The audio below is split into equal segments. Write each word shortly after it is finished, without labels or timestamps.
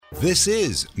This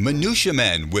is Minutia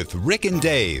Men with Rick and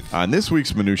Dave. On this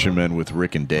week's Minutia Men with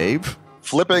Rick and Dave,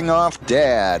 flipping off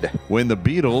Dad. When the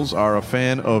Beatles are a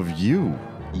fan of you.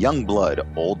 Youngblood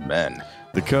Old Men.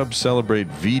 The Cubs celebrate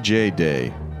VJ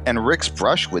Day. And Rick's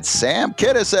brush with Sam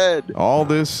Kinison. All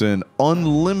this and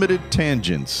unlimited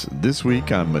tangents this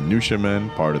week on Minutia Men,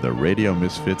 part of the Radio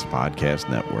Misfits Podcast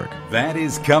Network. That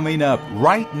is coming up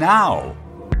right now.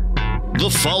 The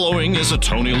following is a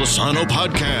Tony Lasano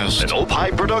podcast, an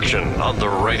Opie production on the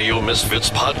Radio Misfits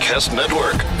Podcast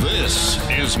Network. This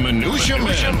is Minutia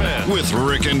Men with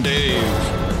Rick and Dave.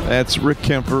 That's Rick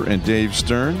Kemper and Dave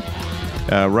Stern.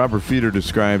 Robert Feeder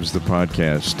describes the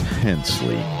podcast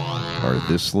hensely, or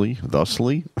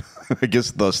thusly. I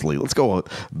guess thusly. Let's go with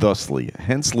thusly.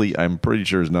 Hensely, I'm pretty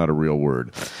sure is not a real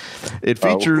word. It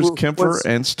features Kemper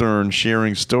and Stern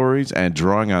sharing stories and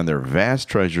drawing on their vast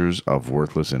treasures of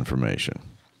worthless information.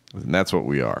 And that's what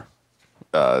we are.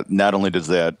 Not only does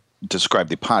that describe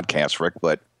the podcast, Rick,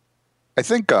 but I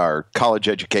think our college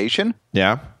education,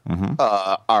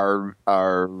 our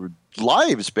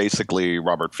lives, basically,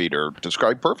 Robert Feeder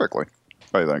described perfectly.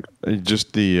 I think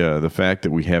just the fact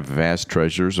that we have vast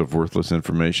treasures of worthless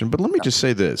information. But let me just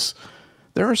say this: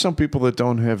 there are some people that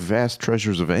don't have vast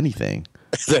treasures of anything.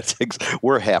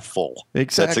 We're half full.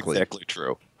 Exactly. That's exactly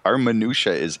true. Our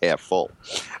minutia is half full.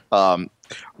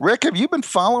 Rick, have you been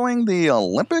following the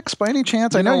Olympics by any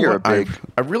chance? I know you're a big.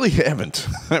 I really haven't.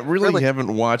 I really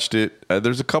haven't watched it.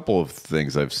 There's a couple of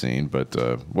things I've seen, but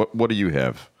what do you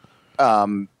have?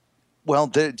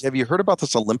 Well, have you heard about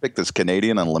this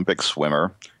Canadian Olympic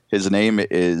swimmer? His name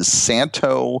is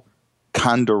Santo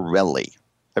Condorelli.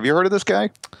 Have you heard of this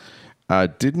guy?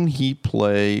 Didn't he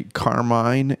play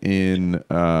Carmine in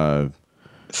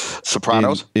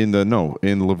Sopranos? In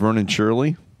Laverne and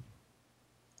Shirley?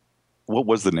 What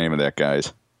was the name of that guy?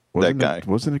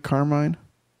 Wasn't it Carmine?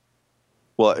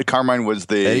 Well, Carmine was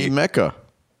the Eddie Mecca.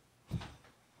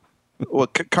 Well,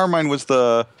 Carmine was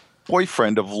the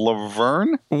boyfriend of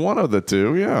Laverne? One of the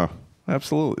two, yeah,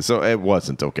 absolutely. So it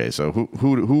wasn't okay. So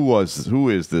who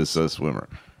is this swimmer?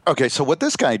 Okay, so what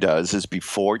this guy does is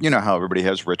before, you know how everybody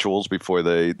has rituals before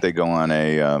they go on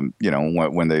a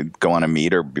when they go on a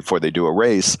meet or before they do a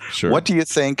race. Sure. What do you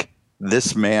think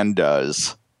this man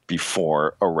does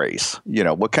before a race?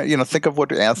 Think of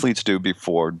what athletes do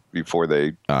before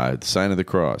they the sign of the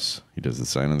cross. He does the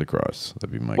sign of the cross.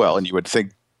 That'd be my well, guess. And you would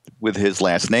think, with his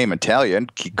last name Italian,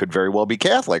 he could very well be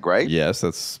Catholic, right?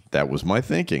 Yes, that was my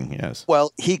thinking. Yes.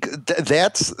 Well,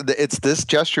 this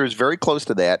gesture is very close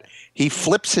to that. He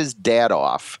flips his dad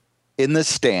off in the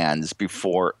stands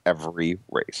before every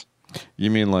race. You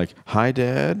mean like, "Hi,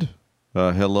 Dad"?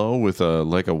 Hello, with a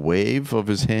wave of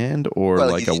his hand, or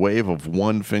a wave of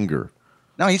one finger?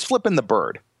 No, he's flipping the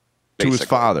bird basically. To his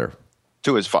father.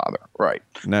 To his father, right?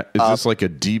 Now, is this like a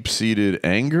deep-seated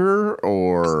anger,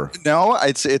 or no?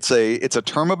 It's a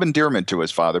term of endearment to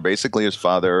his father. Basically, his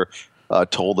father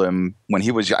told him when he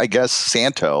was, I guess,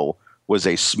 Santo was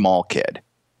a small kid,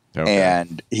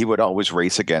 and he would always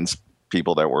race against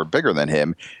people that were bigger than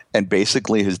him. And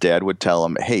basically, his dad would tell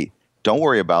him, "Hey, don't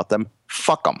worry about them.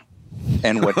 Fuck them."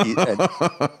 And what he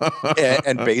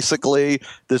and basically,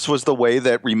 this was the way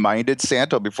that reminded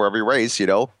Santo before every race,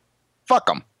 fuck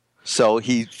them. So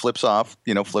he flips off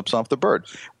the bird.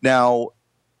 Now,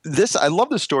 I love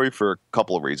this story for a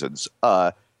couple of reasons.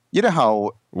 You know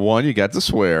how one, you got to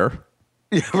swear,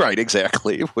 right?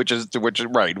 Exactly, which is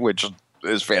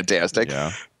fantastic.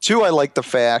 Yeah. Two, I like the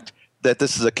fact that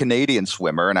this is a Canadian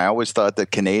swimmer, and I always thought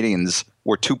that Canadians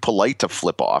were too polite to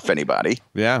flip off anybody.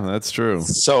 Yeah, that's true.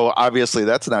 So obviously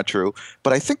that's not true.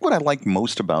 But I think what I like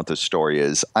most about this story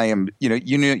is I am,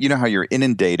 you know how you're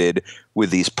inundated with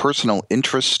these personal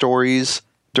interest stories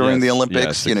during the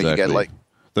Olympics. Yes, exactly. You get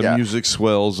the music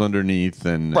swells underneath,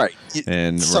 and right,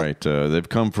 they've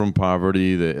come from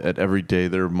poverty. At every day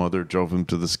their mother drove them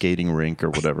to the skating rink or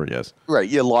whatever. Yes, right.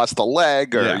 You lost a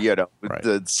leg, or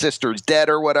the sister's dead,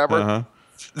 or whatever. Uh-huh.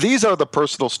 These are the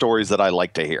personal stories that I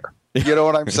like to hear. You know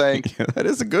what I'm saying? That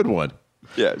is a good one.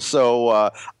 Yeah.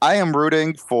 So I am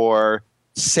rooting for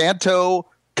Santo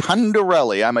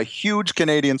Condorelli. I'm a huge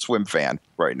Canadian swim fan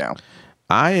right now.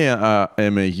 I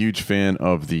am a huge fan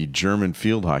of the German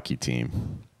field hockey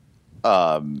team,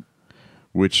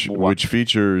 which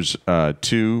features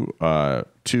two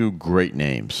great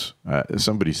names.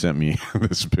 Somebody sent me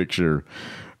this picture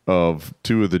of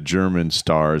two of the German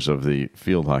stars of the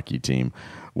field hockey team.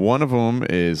 One of them,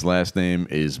 his last name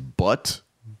is Butt,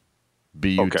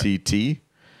 B-U-T-T. Okay.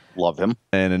 Love him.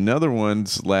 And another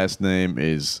one's last name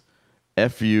is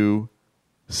F-U-C-H-S.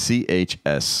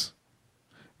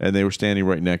 And they were standing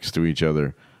right next to each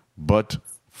other. But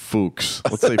Fuchs.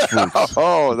 Let's say Fuchs.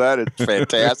 Oh, that is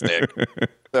fantastic.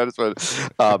 That is fun.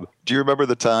 Do you remember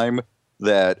the time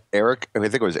that Eric, I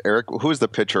think it was Eric, who was the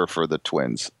pitcher for the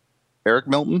Twins? Eric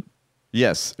Milton?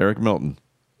 Yes, Eric Milton.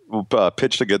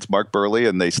 Pitched against Mark Burley,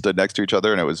 and they stood next to each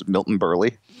other, and it was Milton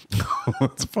Burley.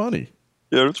 That's funny.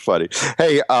 Yeah, it's funny.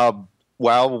 Hey,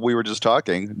 while we were just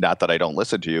talking, not that I don't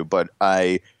listen to you, but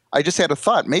I just had a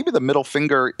thought. Maybe the middle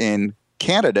finger in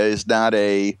Canada is not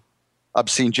a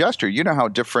obscene gesture. You know how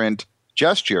different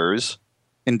gestures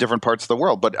in different parts of the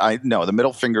world, but I know the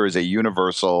middle finger is a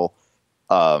universal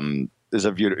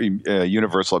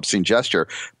universal obscene gesture.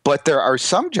 But there are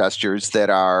some gestures that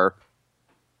are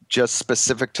just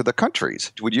specific to the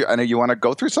countries. I know you want to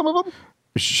go through some of them?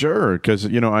 Sure, because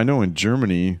I know in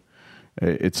Germany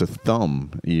it's a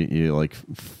thumb. You like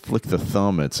flick the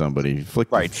thumb at somebody. Flick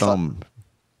the thumb.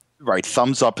 Right,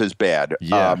 thumbs up is bad.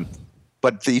 Yeah.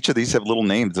 But each of these have little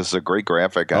names. This is a great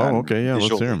graphic on okay, yeah,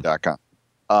 let's hear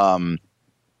 'em.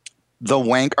 The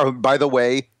wank. By the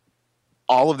way,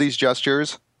 all of these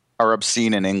gestures are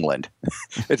obscene in England.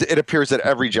 It appears that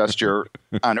every gesture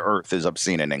on Earth is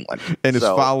obscene in England, and it's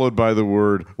followed by the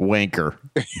word wanker.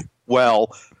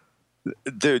 Well,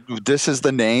 this is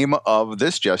the name of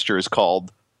this gesture is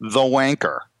called the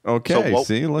wanker. Okay, so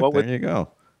there you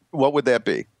go. What would that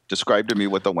be? Describe to me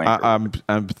what the wanker.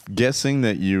 I'm guessing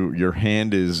that your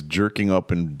hand is jerking up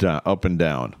and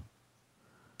down.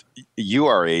 You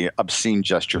are a obscene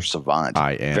gesture savant.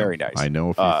 I am. Very nice. I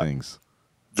know a few things.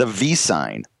 The V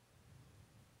sign.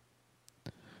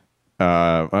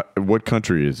 What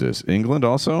country is this? England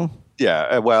also?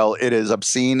 Yeah. Well, it is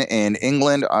obscene in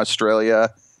England, Australia,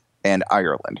 and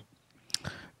Ireland.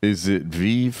 Is it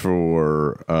V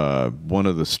for one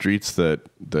of the streets that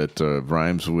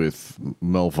rhymes with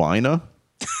Melvina?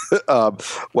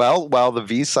 Well, while the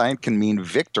V sign can mean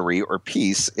victory or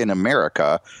peace in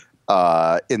America,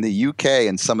 in the UK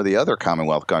and some of the other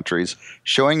Commonwealth countries,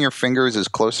 showing your fingers is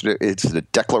closer to it's the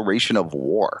declaration of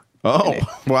war. Oh,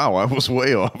 wow. I was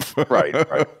way off. Right.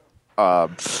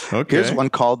 Okay. Here's one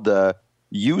called the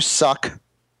You Suck,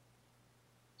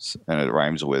 and it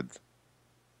rhymes with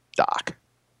Doc.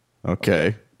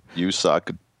 Okay. You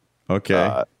suck.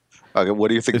 Okay. Okay. What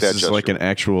do you think this that is gesture like an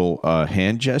actual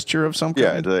hand gesture of some kind?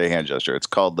 Yeah, it's a hand gesture. It's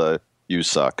called the You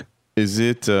Suck. Is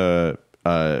it you're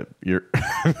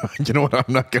you know what? I'm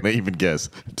not going to even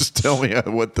guess. Just tell me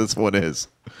what this one is.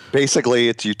 Basically,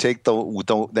 it's you take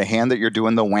the hand that you're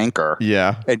doing the wanker,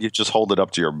 and you just hold it up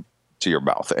to your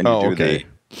mouth, and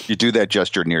you do that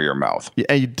gesture near your mouth.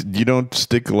 Yeah, you don't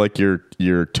stick like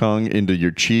your tongue into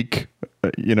your cheek,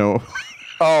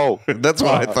 Oh, that's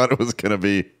what I thought it was going to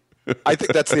be. I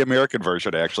think that's the American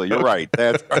version. Actually, you're right.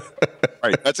 That's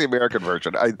right. That's the American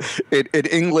version. In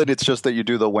England, it's just that you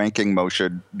do the wanking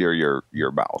motion near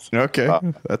your mouth. Okay,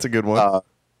 that's a good one.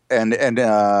 And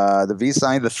the V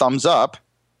sign, the thumbs up,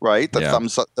 right? The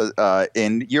thumbs up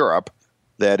in Europe.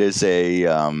 That is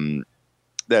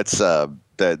that's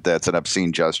an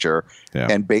obscene gesture,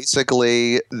 and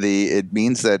basically it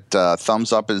means that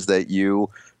thumbs up is that you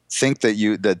think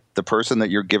that the person that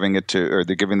you're giving it to or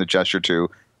they're giving the gesture to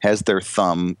has their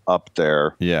thumb up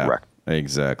their rectum.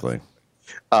 Exactly.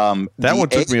 That one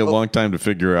took me a long time to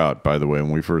figure out, by the way,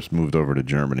 when we first moved over to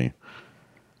Germany.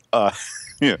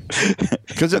 Yeah.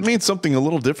 Because it means something a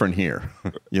little different here.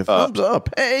 You thumbs up.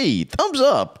 Hey, thumbs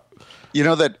up. You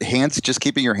know that just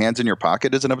keeping your hands in your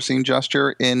pocket is an obscene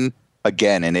gesture in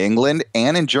England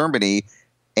and in Germany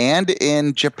and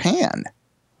in Japan.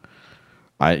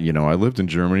 I lived in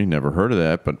Germany, never heard of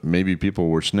that, but maybe people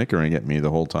were snickering at me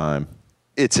the whole time.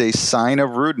 It's a sign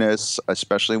of rudeness,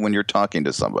 especially when you're talking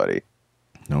to somebody.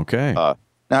 Okay. Now,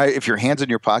 if your hand's in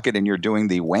your pocket and you're doing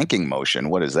the wanking motion,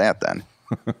 what is that then?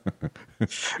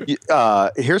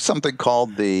 Here's something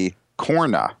called the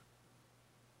corna.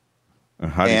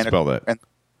 How do you spell that?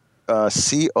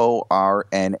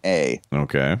 C-O-R-N-A.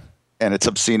 Okay. And it's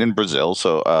obscene in Brazil,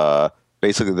 so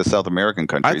basically the South American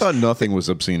countries. I thought nothing was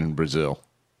obscene in Brazil.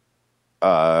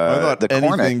 I thought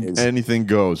anything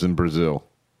goes in Brazil.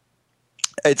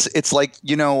 It's like,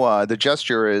 the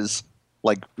gesture is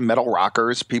like metal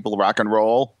rockers, people rock and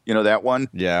roll. You know that one?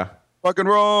 Yeah. Rock and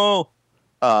roll.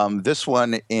 This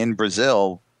one in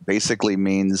Brazil basically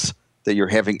means that you're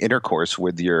having intercourse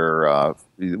with your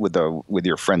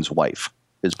friend's wife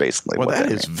is basically what that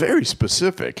is means. Very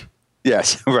specific.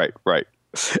 Yes, right.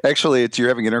 Actually, you're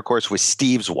having intercourse with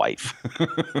Steve's wife.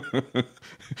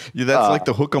 That's like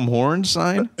the hook 'em horn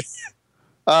sign?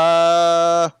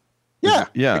 Yeah,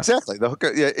 exactly. The hook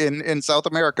in South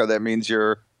America, that means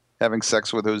you're having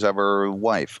sex with whose ever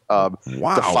wife.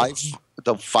 Wow.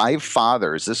 The five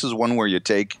fathers. This is one where you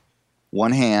take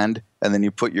one hand, and then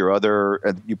you put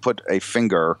you put a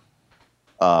finger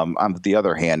on the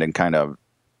other hand and kind of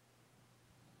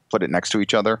put it next to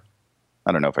each other.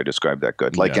 I don't know if I described that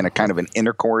good. Like in a kind of an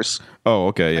intercourse. Oh,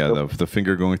 okay. Yeah. The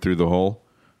finger going through the hole.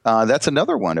 That's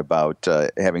another one about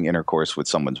having intercourse with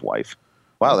someone's wife.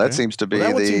 Wow. Okay. That seems to be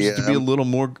that one seems to be a little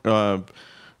more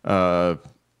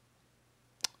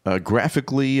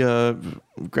graphically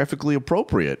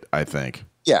appropriate, I think.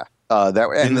 Yeah.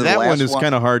 That one is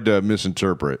kind of hard to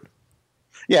misinterpret.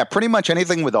 Yeah. Pretty much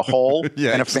anything with a hole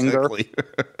and a finger.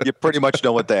 You pretty much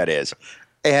know what that is.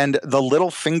 And the little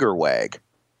finger wag.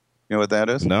 You know what that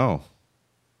is? No.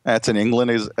 That's in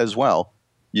England as well.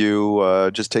 You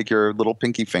just take your little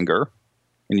pinky finger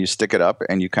and you stick it up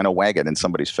and you kind of wag it in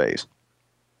somebody's face.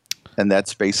 And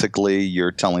that's basically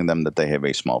you're telling them that they have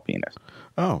a small penis.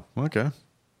 Oh, okay.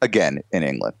 Again, in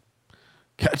England.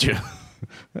 Gotcha.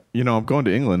 I'm going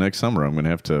to England next summer. I'm going to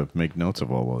have to make notes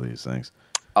of all of these things.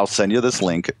 I'll send you this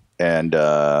link. And,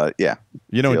 yeah.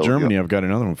 In Germany, I've got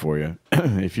another one for you.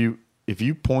 If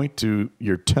you point to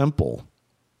your temple,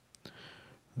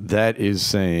 that is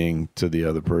saying to the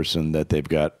other person that they've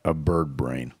got a bird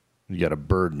brain. You got a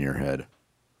bird in your head.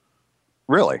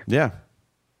 Really? Yeah.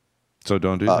 So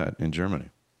don't do that in Germany.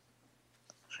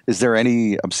 Is there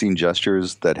any obscene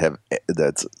gestures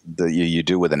that you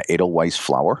do with an Edelweiss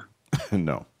flower?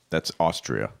 No, that's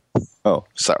Austria. Oh,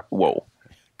 sorry. Whoa.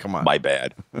 Come on. My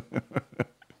bad.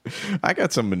 I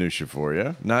got some minutia for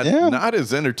you. Not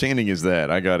as entertaining as that,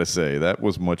 I got to say. That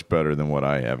was much better than what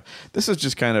I have. This is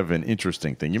just kind of an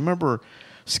interesting thing. You remember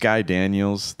Sky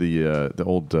Daniels, the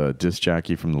old disc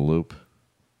jockey from The Loop?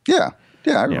 Yeah.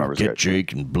 Yeah, I remember. Get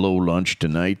Jake and blow lunch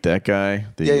tonight, that guy.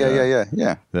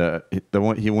 Yeah. The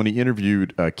one when he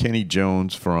interviewed Kenny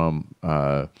Jones from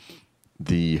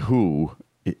The Who,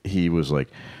 he was like,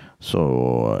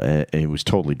 so he was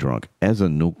totally drunk. As a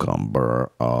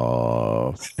newcomer,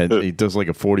 and he does like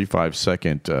a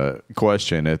 45-second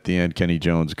question. At the end, Kenny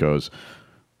Jones goes,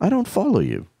 I don't follow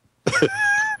you.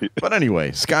 But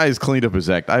anyway, Sky has cleaned up his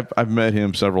act. I've met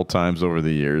him several times over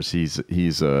the years.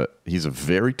 He's a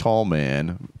very tall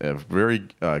man, a very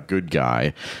good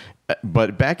guy.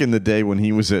 But back in the day when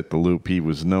he was at The Loop, he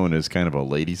was known as kind of a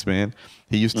ladies' man.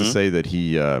 He used to say that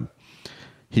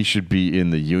he should be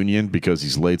in the union because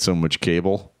he's laid so much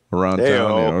cable around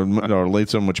town, or laid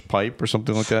so much pipe or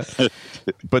something like that.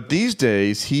 But these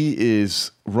days, he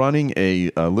is running a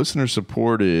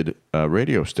listener-supported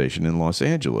radio station in Los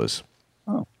Angeles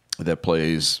that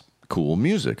plays cool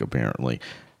music, apparently.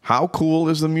 How cool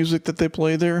is the music that they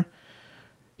play there?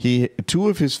 Two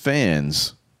of his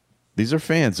fans, these are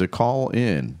fans that call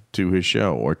in to his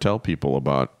show or tell people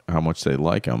about how much they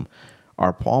like him,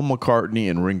 are Paul McCartney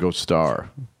and Ringo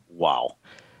Starr. Wow.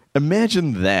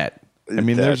 Imagine that. I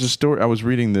mean, there's a story. I was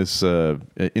reading this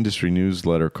industry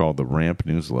newsletter called the Ramp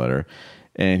Newsletter,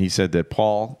 and he said that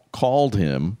Paul called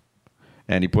him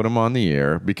and he put him on the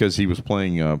air because he was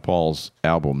playing Paul's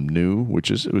album New,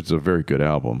 which is a very good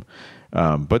album.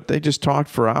 But they just talked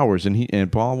for hours,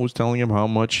 and Paul was telling him how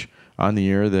much on the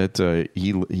air that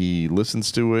he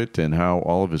listens to it and how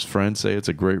all of his friends say it's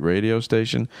a great radio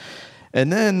station.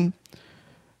 And then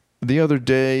the other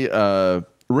day,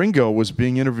 Ringo was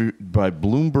being interviewed by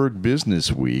Bloomberg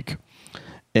Business Week,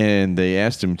 and they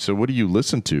asked him, so what do you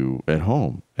listen to at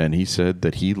home? And he said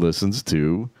that he listens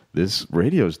to this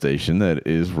radio station that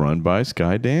is run by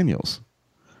Sky Daniels.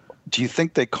 Do you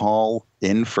think they call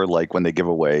in for like when they give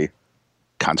away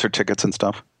concert tickets and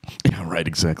stuff? Yeah, right,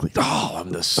 exactly. Oh,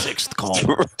 I'm the sixth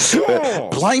caller.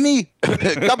 Blimey!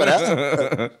 Coming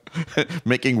out.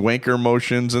 Making wanker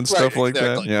motions and stuff like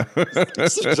that. Yeah.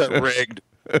 This is rigged.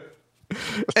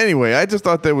 Anyway, I just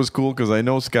thought that was cool because I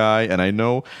know Sky and I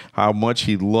know how much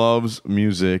he loves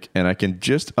music, and I can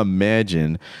just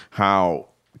imagine how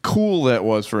cool that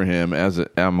was for him.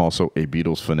 I'm also a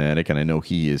Beatles fanatic, and I know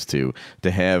he is too,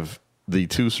 to have the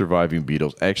two surviving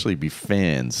Beatles actually be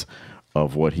fans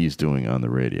of what he's doing on the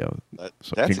radio.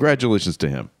 So congratulations to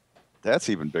him. That's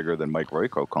even bigger than Mike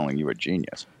Royko calling you a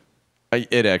genius.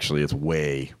 It actually is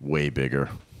way, way bigger.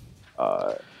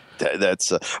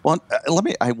 That's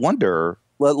I wonder.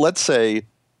 Let's say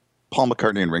Paul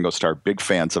McCartney and Ringo Starr, big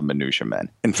fans of Minutia Men.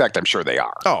 In fact, I'm sure they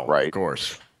are. Oh, right, of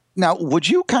course. Now, would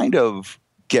you kind of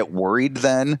get worried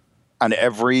then on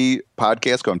every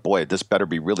podcast, going, "Boy, this better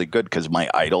be really good because my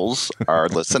idols are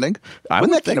listening"?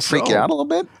 Wouldn't that kind of freak you out a little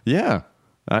bit? Yeah,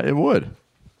 it would.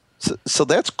 So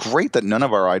that's great that none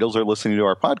of our idols are listening to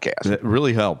our podcast. It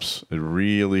really helps. It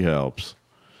really helps.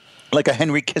 Like a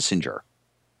Henry Kissinger.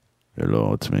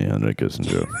 Hello, it's me, Henry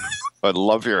Kissinger. I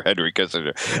love your Henry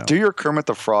Kissinger. Yeah. Do your Kermit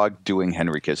the Frog doing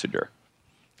Henry Kissinger.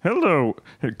 Hello,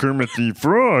 Kermit the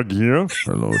Frog here.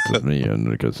 Hello, it's me,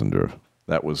 Henry Kissinger.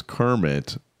 That was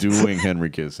Kermit doing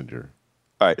Henry Kissinger.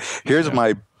 All right, here's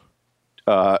my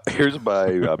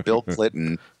Bill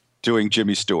Clinton doing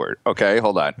Jimmy Stewart. Okay,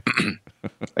 hold on.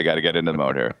 I got to get into the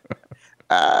mode here.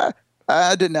 I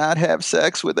did not have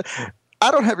sex with. I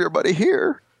don't have your buddy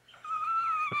here.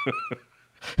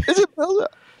 Is it Bill?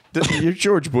 Your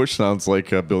George Bush sounds like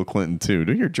Bill Clinton too.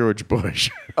 Do your George Bush?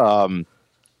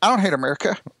 I don't hate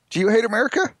America. Do you hate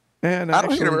America? And I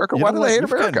don't hate America. Why do I hate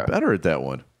America? You've gotten better at that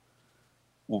one.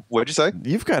 What'd you say?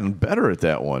 You've gotten better at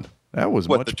that one. That was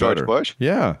much the George better. Bush?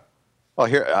 Yeah. Oh,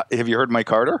 here. Have you heard Mike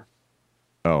Carter?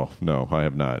 Oh no, I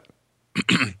have not.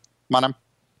 My name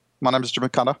is Jimmy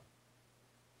Carter.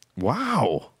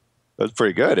 Wow, that's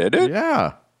pretty good, isn't it?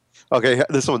 Yeah. Okay,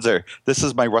 this one's there. This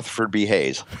is my Rutherford B.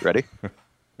 Hayes. Ready?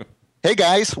 Hey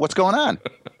guys, what's going on?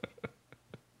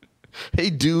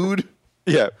 Hey dude.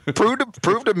 Yeah, prove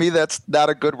to me that's not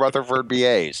a good Rutherford B.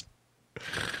 Hayes.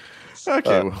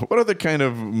 Okay, what other kind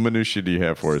of minutia do you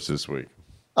have for us this week?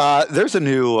 There's a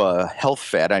new health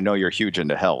fad. I know you're huge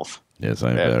into health. Yes,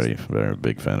 I'm very, very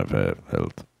big fan of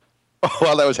health. Oh,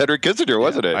 well, that was Henry Kissinger,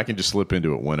 wasn't it? I can just slip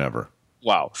into it whenever.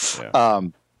 Wow. Yeah.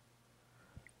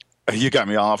 You got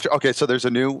me off. Okay, so there's a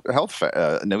new health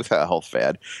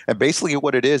fad, and basically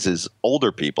what it is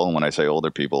older people. And when I say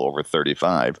older people, over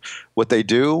 35, what they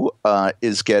do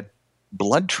is get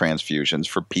blood transfusions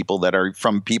from people that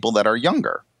are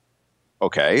younger.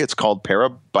 Okay, it's called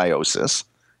parabiosis,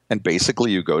 and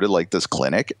basically you go to like this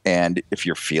clinic, and if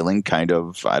you're feeling kind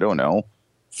of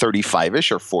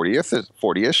 35ish or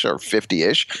 40ish or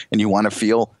 50ish, and you want to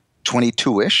feel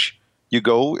 22ish, you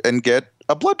go and get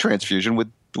a blood transfusion with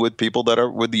people that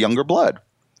are with younger blood.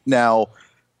 Now,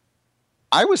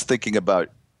 I was thinking about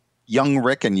young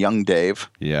Rick and young Dave.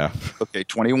 Yeah. Okay,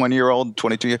 21-year-old,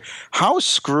 22-year. How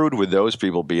screwed would those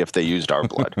people be if they used our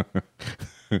blood?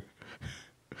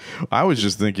 I was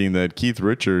just thinking that Keith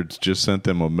Richards just sent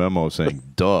them a memo saying,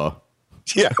 duh.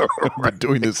 Yeah. I've been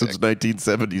doing this since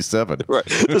 1977. Right.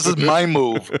 This is my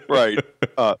move. Right.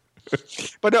 But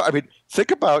no, I mean,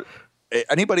 think about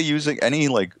anybody using any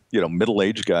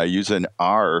middle-aged guy using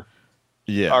our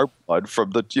blood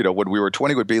from the when we were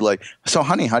 20 would be like, so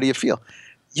honey, how do you feel?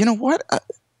 You know what?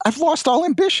 I've lost all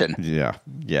ambition. Yeah.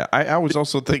 I was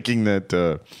also thinking that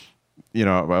a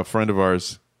friend of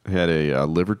ours had a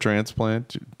liver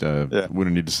transplant. We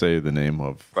don't need to say the name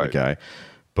of the guy,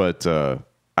 but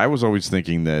I was always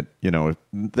thinking that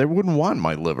they wouldn't want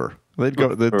my liver. They'd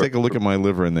take a look at my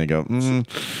liver and they go, I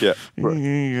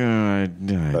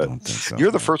don't think so.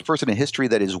 You're the first person in history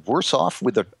that is worse off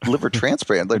with a liver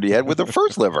transplant than you had with the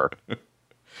first liver.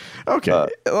 Okay,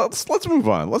 let's move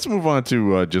on. Let's move on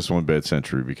to Just One Bad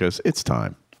Century because it's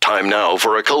time. Time now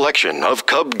for a collection of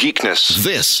Cub geekness.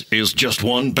 This is Just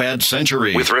One Bad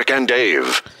Century with Rick and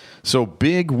Dave. So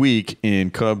big week in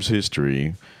Cubs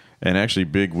history, and actually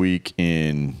big week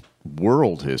in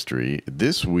world history.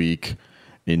 This week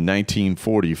in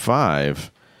 1945,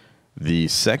 the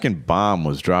second bomb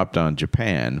was dropped on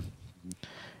Japan,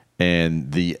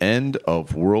 and the end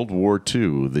of World War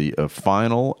II, the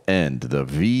final end, the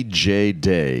VJ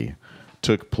Day,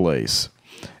 took place.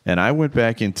 And I went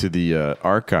back into the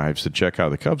archives to check how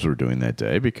the Cubs were doing that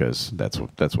day because that's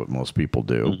what most people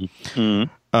do.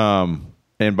 Mm-hmm.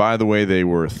 And by the way, they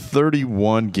were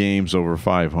 31 games over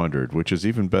 500, which is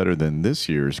even better than this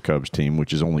year's Cubs team,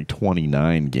 which is only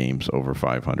 29 games over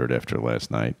 500 after last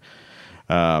night.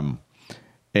 And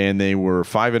they were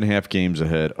 5.5 games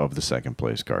ahead of the second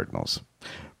place Cardinals.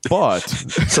 But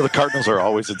so the Cardinals are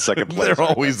always in second place. They're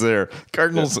always there.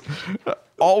 Cardinals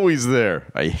always there.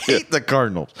 I hate the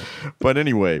Cardinals. But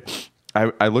anyway,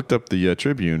 I looked up the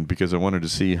Tribune because I wanted to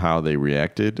see how they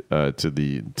reacted to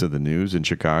the news in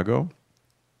Chicago.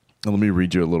 And let me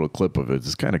read you a little clip of it.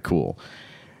 It's kind of cool.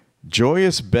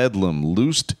 Joyous bedlam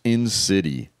loosed in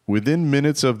city. Within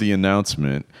minutes of the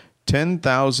announcement,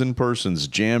 10,000 persons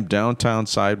jammed downtown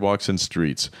sidewalks and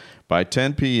streets. By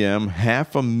 10 p.m.,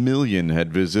 500,000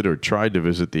 had visited or tried to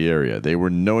visit the area. They were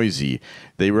noisy.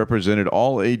 They represented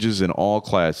all ages and all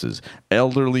classes.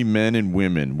 Elderly men and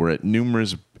women were at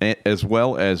numerous, as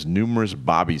well as numerous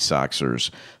bobby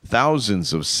soxers.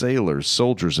 Thousands of sailors,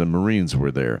 soldiers, and Marines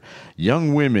were there.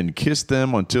 Young women kissed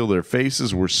them until their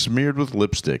faces were smeared with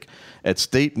lipstick. At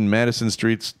State and Madison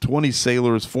Streets, 20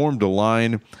 sailors formed a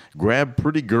line, grabbed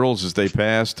pretty girls as they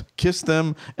passed, kissed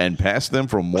them, and passed them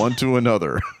from one to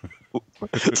another.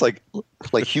 It's like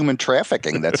human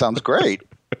trafficking. That sounds great.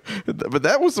 But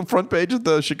that was the front page of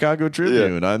the Chicago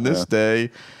Tribune on this day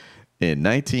in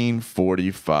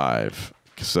 1945.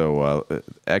 So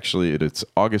actually, it's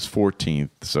August 14th.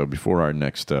 So before our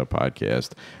next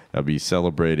podcast, I'll be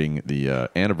celebrating the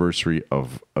anniversary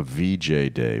of a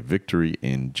VJ Day, Victory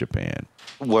in Japan.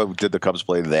 What did the Cubs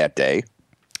play that day?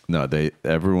 No,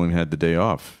 everyone had the day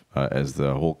off as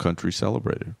the whole country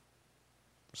celebrated.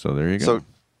 So there you go.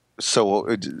 So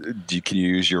can you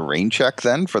use your rain check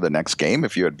then for the next game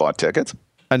if you had bought tickets?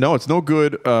 I know it's no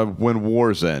good when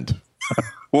wars end.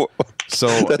 So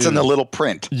that's in the little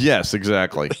print. Yes,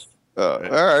 exactly. All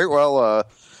right. Well,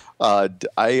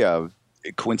 I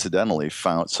coincidentally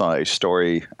saw a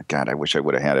story. God, I wish I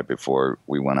would have had it before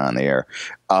we went on the air.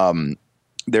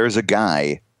 There's a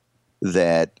guy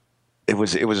that it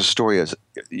was a story as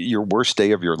your worst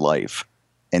day of your life.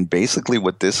 And basically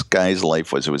what this guy's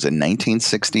life was, it was in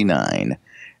 1969,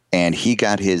 and he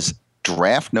got his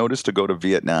draft notice to go to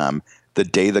Vietnam the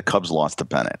day the Cubs lost the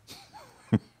pennant.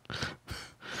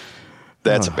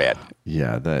 That's bad.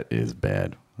 Yeah, that is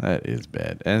bad. That is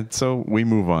bad. And so we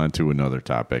move on to another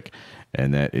topic,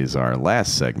 and that is our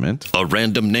last segment. A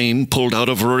random name pulled out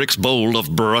of Rick's bowl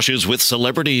of brushes with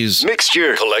celebrities.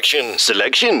 Mixture, collection,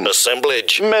 selection,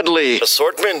 assemblage, medley,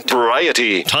 assortment,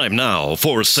 variety. Time now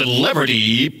for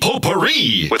Celebrity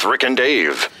Potpourri with Rick and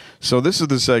Dave. So this is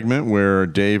the segment where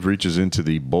Dave reaches into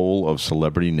the bowl of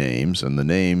celebrity names, and the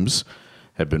names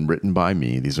have been written by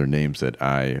me. These are names that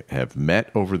I have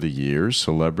met over the years,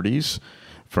 celebrities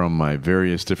from my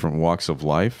various different walks of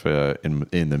life in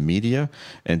the media.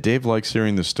 And Dave likes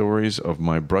hearing the stories of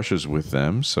my brushes with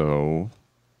them. So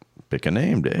pick a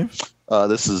name, Dave.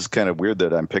 This is kind of weird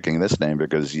that I'm picking this name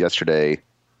because yesterday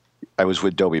I was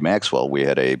with Dobie Maxwell. We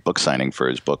had a book signing for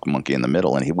his book, Monkey in the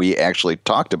Middle, and we actually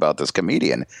talked about this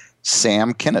comedian,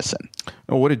 Sam Kinison.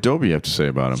 Oh, what did Dobie have to say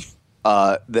about him?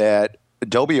 That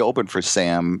Dobie opened for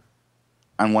Sam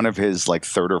on one of his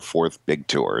third or fourth big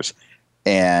tours.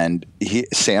 And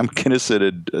Sam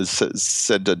Kinison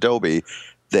said to Dobie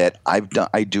that I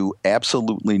do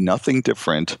absolutely nothing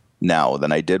different now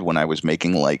than I did when I was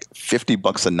making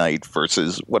 $50 a night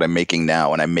versus what I'm making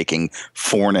now, and I'm making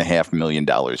 $4.5 million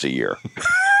a year.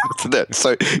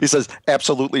 So he says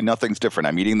absolutely nothing's different.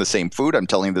 I'm eating the same food. I'm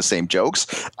telling the same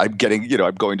jokes. I'm getting,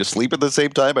 I'm going to sleep at the same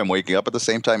time. I'm waking up at the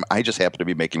same time. I just happen to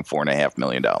be making $4.5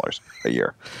 million a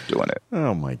year doing it.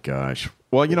 Oh my gosh.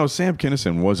 Well, Sam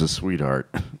Kinison was a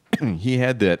sweetheart. He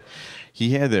had that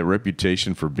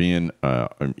reputation for being,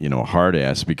 a hard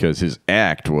ass because his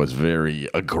act was very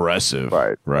aggressive.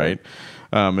 Right.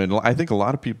 And I think a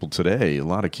lot of people today, a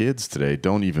lot of kids today,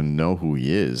 don't even know who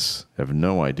he is. Have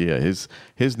no idea.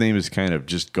 His name has kind of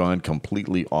just gone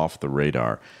completely off the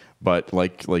radar. But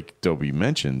like Dobie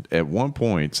mentioned, at one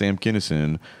point, Sam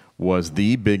Kinison was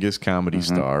the biggest comedy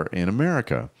star in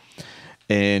America,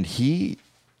 and he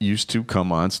used to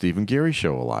come on Steve and Gary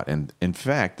show a lot. And in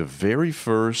fact, the very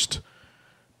first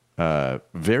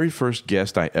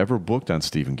guest I ever booked on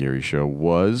Steve and Gary show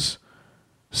was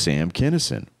Sam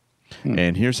Kinison.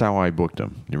 And here's how I booked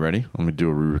him. You ready? Let me do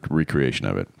a recreation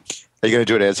of it. Are you going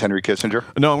to do it as Henry Kissinger?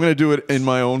 No, I'm going to do it in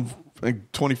my own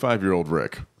 25-year-old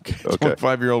Rick. Okay.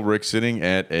 25-year-old Rick sitting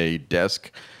at a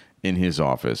desk in his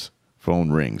office.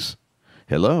 Phone rings.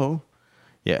 Hello?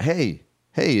 Yeah, hey,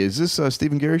 is this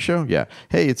Steve and Gary show? Yeah.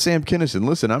 Hey, it's Sam Kinison.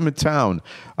 Listen, I'm in town.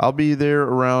 I'll be there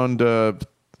around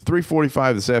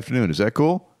 3:45 this afternoon. Is that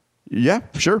cool? Yeah,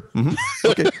 sure. Mm-hmm.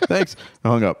 Okay, thanks. I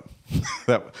hung up.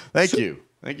 Thank you.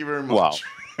 Thank you very much.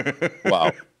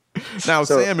 Wow. Now,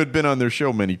 Sam had been on their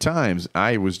show many times.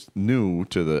 I was new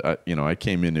to the, I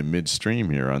came in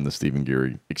midstream here on the Steve and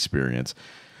Gary experience.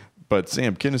 But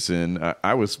Sam Kinison,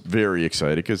 I was very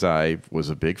excited because I was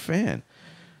a big fan.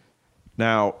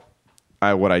 Now,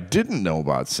 what I didn't know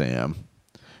about Sam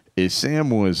is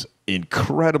Sam was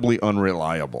incredibly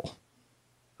unreliable.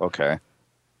 Okay.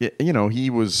 He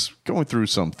was going through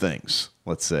some things,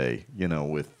 let's say,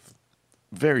 with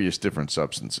various different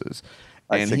substances.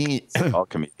 I think all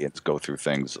comedians go through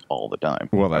things all the time.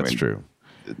 Well, that's true.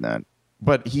 Isn't that?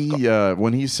 But he,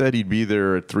 when he said he'd be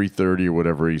there at 3:30 or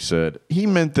whatever he said, he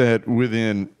meant that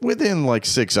within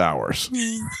 6 hours.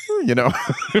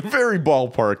 Very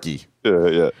ballparky.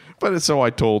 Yeah. But so I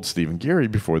told Steve and Gary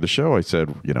before the show, I said,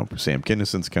 Sam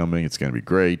Kinison's coming. It's going to be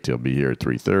great. He'll be here at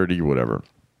 3:30, whatever.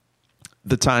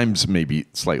 The times may be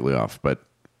slightly off, but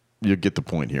you'll get the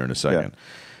point here in a second. Yeah.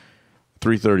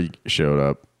 3:30 showed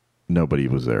up. Nobody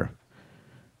was there.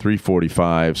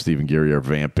 3:45, Steve and Gary are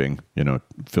vamping,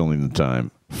 filling the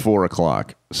time. 4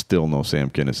 o'clock, still no Sam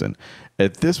Kinison.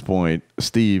 At this point,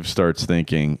 Steve starts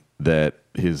thinking that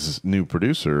his new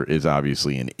producer is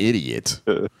obviously an idiot,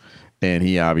 and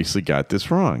he obviously got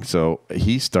this wrong. So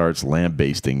he starts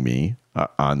lambasting me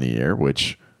on the air,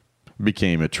 which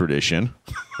became a tradition.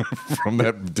 from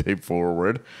that day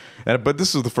forward. But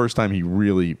this was the first time he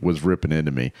really was ripping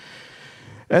into me.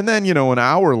 And then, an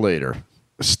hour later,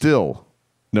 still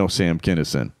no Sam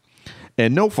Kinison.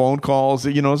 And no phone calls.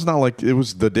 It's not like it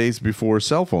was the days before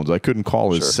cell phones. I couldn't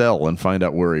call his cell and find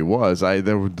out where he was. I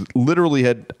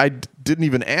didn't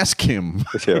even ask him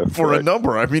for a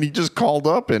number. I mean, he just called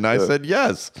up and I said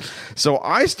yes. So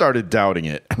I started doubting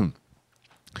it.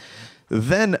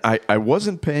 Then I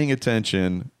wasn't paying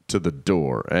attention to the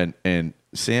door. And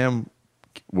Sam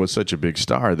was such a big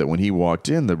star that when he walked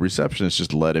in, the receptionist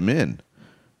just let him in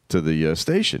to the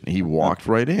station. He walked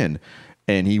right in.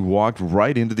 And he walked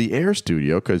right into the Air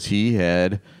studio because he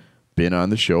had been on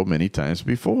the show many times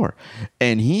before.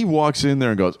 And he walks in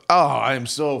there and goes, "Oh, I'm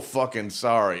so fucking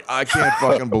sorry. I can't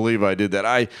fucking believe I did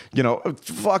that.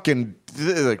 Fucking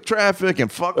traffic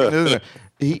and fucking."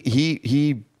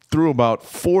 He threw about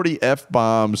 40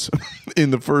 F-bombs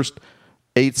in the first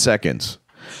 8 seconds.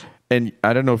 And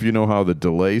I don't know if you know how the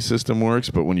delay system works,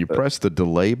 but when you press the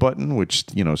delay button, which,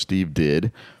 Steve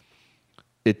did,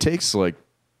 it takes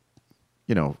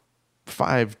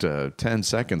 5 to 10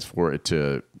 seconds for it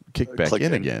to kick back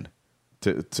in again,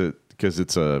 because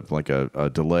it's a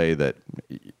delay that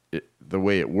the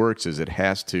way it works is it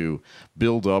has to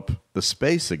build up the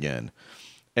space again,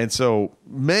 and so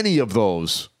many of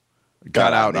those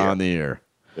got out on the air.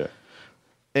 Yeah.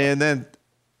 And then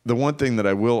the one thing that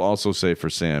I will also say for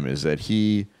Sam is that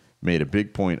he made a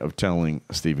big point of telling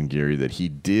Stephen Geary that he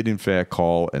did in fact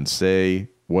call and say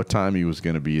what time he was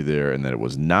going to be there, and that it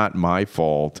was not my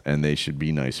fault, and they should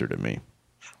be nicer to me.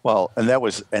 Well, and they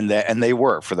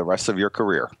were for the rest of your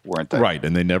career, weren't they? Right,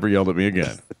 and they never yelled at me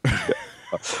again.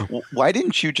 Why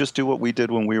didn't you just do what we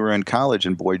did when we were in college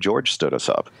and Boy George stood us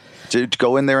up? To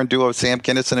go in there and do a Sam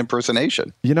Kinison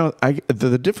impersonation.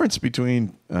 The difference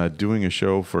between doing a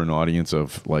show for an audience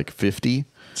of 50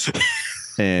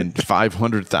 and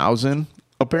 500,000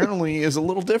 apparently is a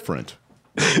little different.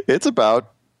 It's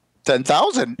about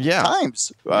 10,000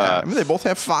 times. They both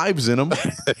have fives in them.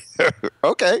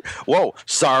 Okay. Whoa.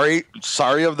 Sorry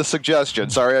of the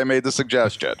suggestion. Sorry I made the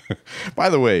suggestion. By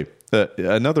the way,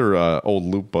 another old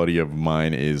Loop buddy of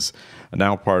mine is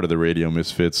now part of the Radio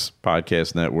Misfits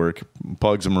podcast network,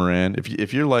 Pugs Moran.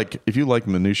 If you like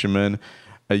Minutia Men,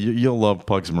 you'll love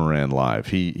Pugs Moran live.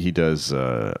 He does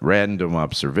random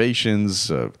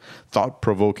observations,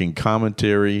 thought-provoking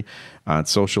commentary on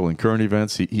social and current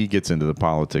events. He gets into the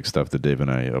politics stuff that Dave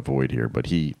and I avoid here, but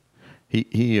he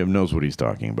knows what he's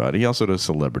talking about. He also does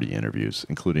celebrity interviews,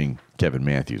 including Kevin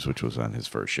Matthews, which was on his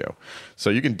first show. So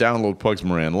you can download Pugs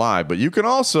Moran live, but you can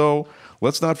also,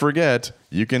 let's not forget,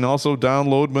 you can also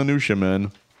download Minutia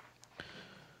Men.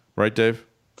 Right, Dave?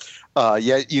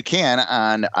 Yeah, you can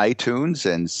on iTunes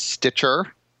and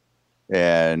Stitcher,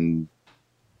 and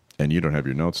you don't have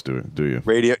your notes, do you?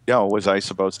 Radio? No, was I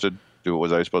supposed to do?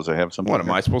 Was I supposed to have something? What am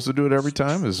I supposed to do it every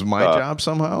time? Is my job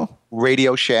somehow?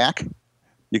 Radio Shack.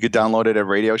 You could download it at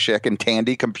Radio Shack and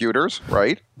Tandy computers,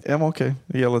 right? Yeah, okay.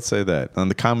 Yeah, let's say that on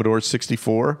the Commodore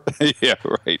 64. Yeah,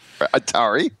 right.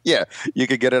 Atari. Yeah, you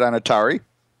could get it on Atari.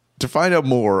 To find out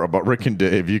more about Rick and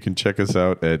Dave, you can check us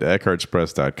out at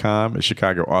eckhartspress.com, at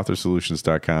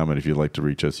chicagoauthorsolutions.com, and if you'd like to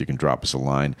reach us, you can drop us a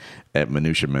line at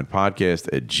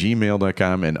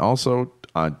minutiamenpodcast@gmail.com, and also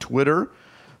on Twitter.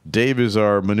 Dave is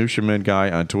our Minutia Men guy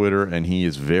on Twitter, and he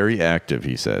is very active,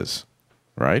 he says.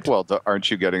 Right? Well, aren't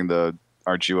you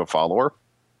a follower?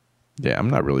 Yeah,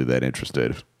 I'm not really that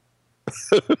interested.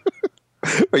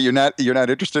 But you're not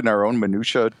interested in our own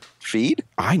Minutia feed?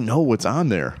 I know what's on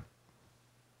there.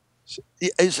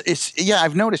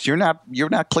 I've noticed you're not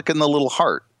clicking the little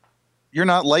heart. You're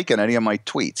not liking any of my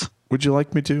tweets. Would you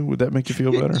like me to? Would that make you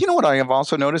feel better? You know what I have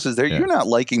also noticed is you're not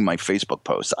liking my Facebook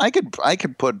posts. I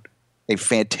could put a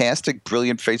fantastic,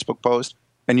 brilliant Facebook post,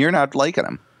 and you're not liking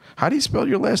them. How do you spell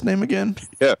your last name again?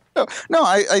 Yeah. No,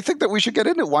 I think that we should get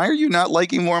into it. Why are you not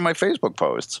liking more of my Facebook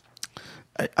posts?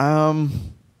 If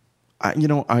I'm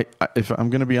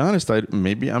going to be honest,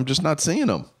 maybe I'm just not seeing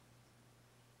them.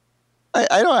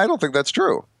 I don't think that's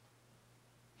true.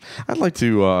 I'd like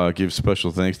to give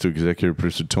special thanks to executive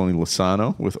producer Tony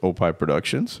Lasano with Opie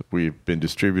Productions. We've been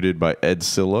distributed by Ed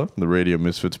Silla, the Radio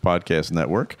Misfits Podcast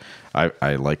Network.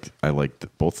 I like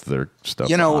both of their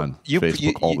stuff on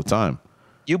Facebook all the time.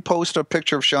 You post a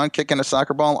picture of Sean kicking a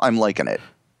soccer ball, I'm liking it.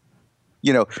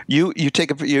 You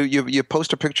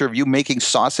post a picture of you making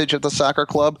sausage at the soccer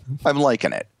club, I'm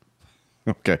liking it.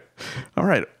 Okay, all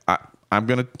right.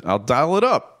 I'll dial it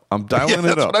up. I'm dialing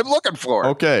it up. That's what I'm looking for.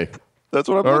 Okay. That's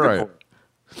what I'm looking for.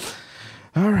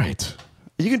 All right.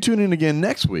 You can tune in again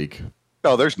next week.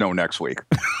 No, there's no next week.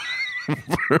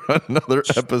 For another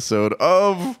episode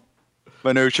of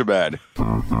Minutia Man.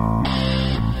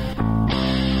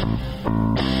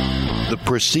 The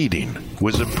proceeding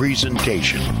was a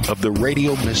presentation of the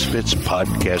Radio Misfits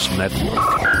Podcast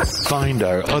Network. Find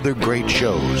our other great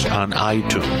shows on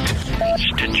iTunes,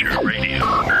 Stitcher Radio,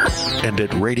 and at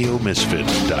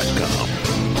RadioMisfits.com.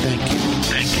 Thank you.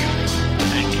 Thank you.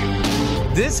 Thank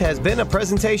you. This has been a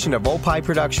presentation of Opie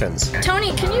Productions.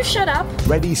 Tony, can you shut up?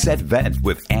 Ready, Set, Vet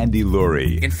with Andy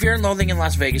Lurie. In Fear and Loathing in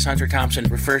Las Vegas, Hunter Thompson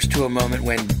refers to a moment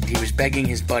when he was begging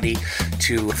his buddy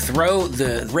to throw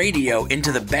the radio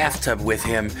into the bathtub with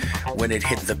him when it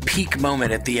hit the peak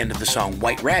moment at the end of the song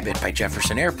White Rabbit by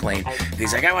Jefferson Airplane.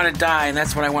 He's like, I want to die, and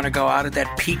that's when I want to go out at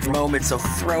that peak moment, so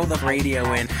throw the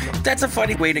radio in. That's a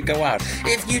funny way to go out.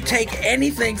 If you take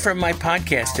anything from my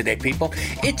podcast today, people,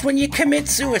 it's when you commit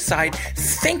suicide,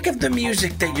 think of the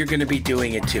music that you're going to be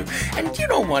doing it to. And you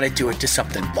don't want to do it to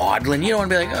something maudlin. You don't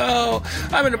want to be like, oh,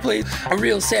 I'm going to play a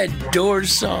real sad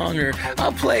Doors song, or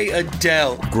I'll play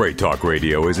Adele. Great talk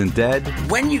radio isn't dead.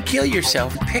 When you kill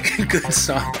yourself, pick a good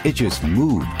song. It just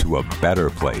moved to a better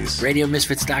place.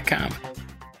 RadioMisfits.com.